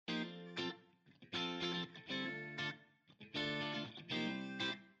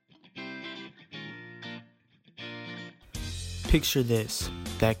Picture this,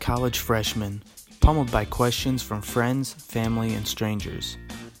 that college freshman, pummeled by questions from friends, family, and strangers.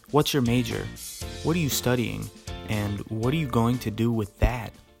 What's your major? What are you studying? And what are you going to do with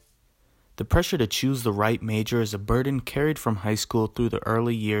that? The pressure to choose the right major is a burden carried from high school through the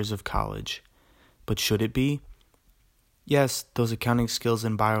early years of college. But should it be? Yes, those accounting skills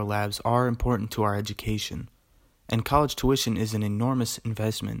and biolabs are important to our education. And college tuition is an enormous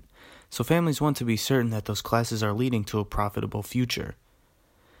investment, so families want to be certain that those classes are leading to a profitable future.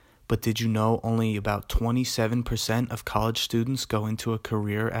 But did you know only about 27% of college students go into a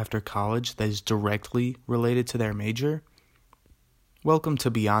career after college that is directly related to their major? Welcome to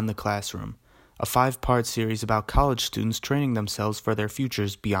Beyond the Classroom, a 5-part series about college students training themselves for their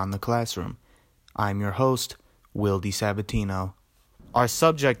futures beyond the classroom. I'm your host, Will DiSabatino. Our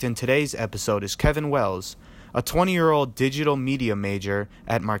subject in today's episode is Kevin Wells, a 20-year-old digital media major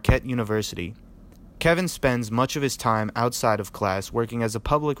at Marquette University. Kevin spends much of his time outside of class working as a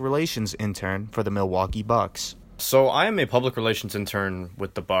public relations intern for the Milwaukee Bucks. So I am a public relations intern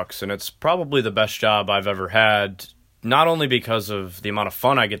with the Bucks, and it's probably the best job I've ever had, not only because of the amount of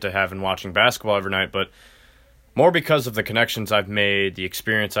fun I get to have in watching basketball every night, but more because of the connections I've made, the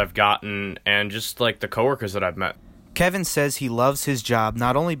experience I've gotten, and just like the coworkers that I've met. Kevin says he loves his job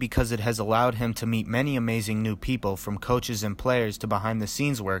not only because it has allowed him to meet many amazing new people, from coaches and players to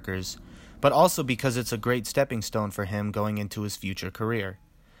behind-the-scenes workers, but also because it's a great stepping stone for him going into his future career.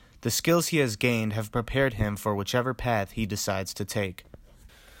 The skills he has gained have prepared him for whichever path he decides to take.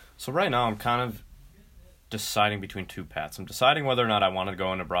 So right now I'm kind of deciding between two paths. I'm deciding whether or not I want to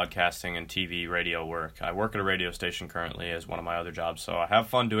go into broadcasting and TV, radio work. I work at a radio station currently as one of my other jobs, so I have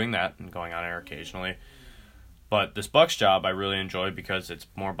fun doing that and going on air occasionally. But this Bucks job I really enjoy because it's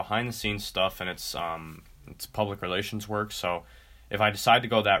more behind-the-scenes stuff and it's public relations work. So if I decide to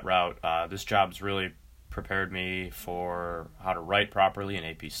go that route, this job's really prepared me for how to write properly in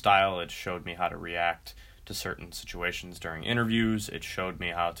AP style. It showed me how to react to certain situations during interviews. It showed me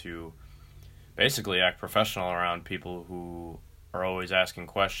how to basically act professional around people who are always asking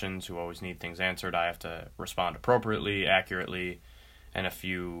questions, who always need things answered. I have to respond appropriately, accurately, and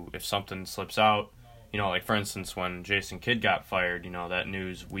if something slips out, like for instance, when Jason Kidd got fired, that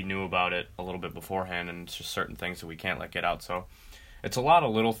news, we knew about it a little bit beforehand, and it's just certain things that we can't let get out. So it's a lot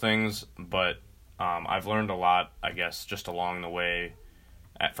of little things, but I've learned a lot, I guess, just along the way,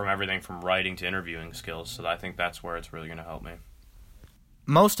 from everything from writing to interviewing skills. So I think that's where it's really going to help me.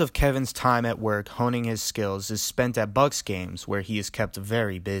 Most of Kevin's time at work honing his skills is spent at Bucks games, where he is kept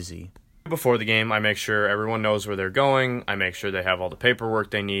very busy. Before the game, I make sure everyone knows where they're going. I make sure they have all the paperwork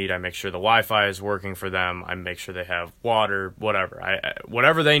they need. I make sure the Wi-Fi is working for them. I make sure they have water, whatever.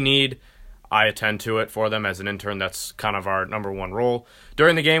 Whatever they need, I attend to it for them as an intern. That's kind of our number one role.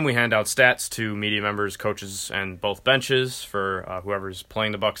 During the game, we hand out stats to media members, coaches, and both benches for whoever's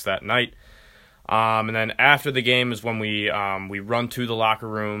playing the Bucks that night. And then after the game is when we run to the locker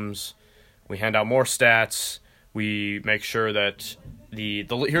rooms. We hand out more stats. We make sure that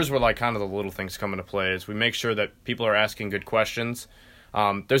here's where kind of the little things come into play is we make sure that people are asking good questions.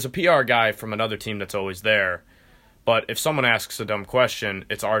 There's a PR guy from another team that's always there, but if someone asks a dumb question,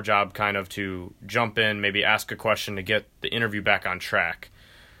 it's our job kind of to jump in, maybe ask a question to get the interview back on track.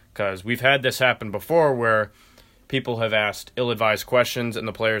 Because we've had this happen before where people have asked ill-advised questions and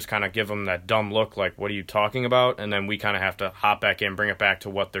the players kind of give them that dumb look like, what are you talking about? And then we kind of have to hop back in, bring it back to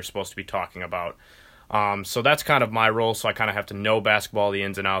what they're supposed to be talking about. So that's kind of my role. So I kind of have to know basketball, the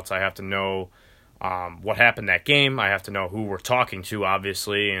ins and outs. I have to know what happened that game. I have to know who we're talking to,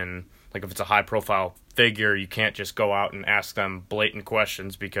 obviously. And like if it's a high-profile figure, you can't just go out and ask them blatant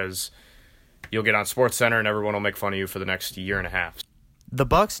questions because you'll get on SportsCenter and everyone will make fun of you for the next year and a half. The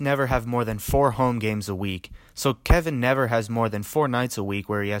Bucks never have more than 4 home games a week, so Kevin never has more than 4 nights a week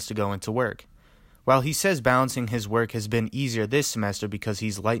where he has to go into work. While he says balancing his work has been easier this semester because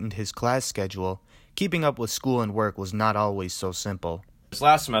he's lightened his class schedule, keeping up with school and work was not always so simple. This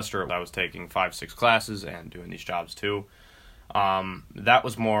last semester, I was taking 5-6 classes and doing these jobs too. That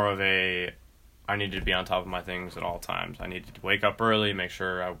was more of I needed to be on top of my things at all times. I needed to wake up early, make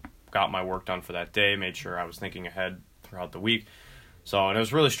sure I got my work done for that day, made sure I was thinking ahead throughout the week. And it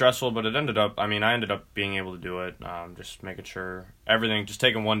was really stressful, but I ended up being able to do it, just making sure everything, just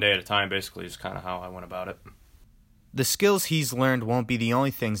taking one day at a time, basically, is kind of how I went about it. The skills he's learned won't be the only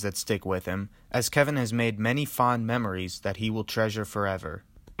things that stick with him, as Kevin has made many fond memories that he will treasure forever.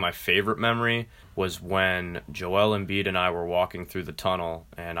 My favorite memory was when Joel Embiid and I were walking through the tunnel,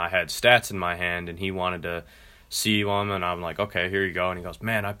 and I had stats in my hand, and he wanted to see them, and I'm like, okay, here you go. And he goes,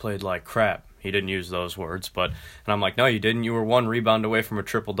 man, I played like crap. He didn't use those words, and I'm like, no, you didn't. You were 1 rebound away from a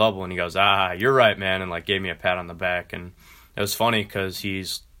triple-double. And he goes, you're right, man, and gave me a pat on the back. And It was funny because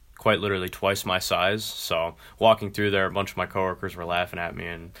he's quite literally twice my size. So walking through there, a bunch of my coworkers were laughing at me,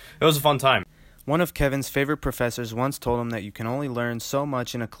 and it was a fun time. One of Kevin's favorite professors once told him that you can only learn so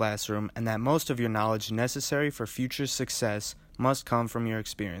much in a classroom and that most of your knowledge necessary for future success must come from your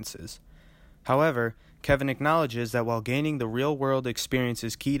experiences. However, Kevin acknowledges that while gaining the real-world experience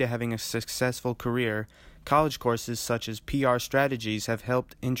is key to having a successful career, college courses such as PR strategies have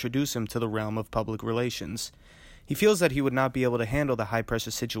helped introduce him to the realm of public relations. He feels that he would not be able to handle the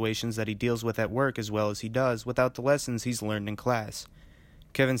high-pressure situations that he deals with at work as well as he does without the lessons he's learned in class.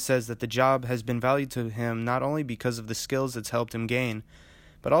 Kevin says that the job has been valued to him not only because of the skills it's helped him gain,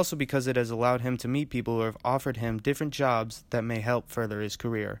 but also because it has allowed him to meet people who have offered him different jobs that may help further his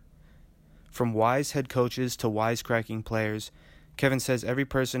career. From wise head coaches to wisecracking players, Kevin says every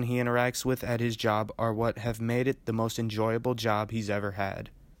person he interacts with at his job are what have made it the most enjoyable job he's ever had.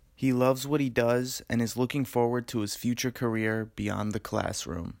 He loves what he does and is looking forward to his future career beyond the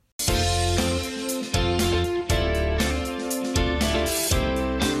classroom.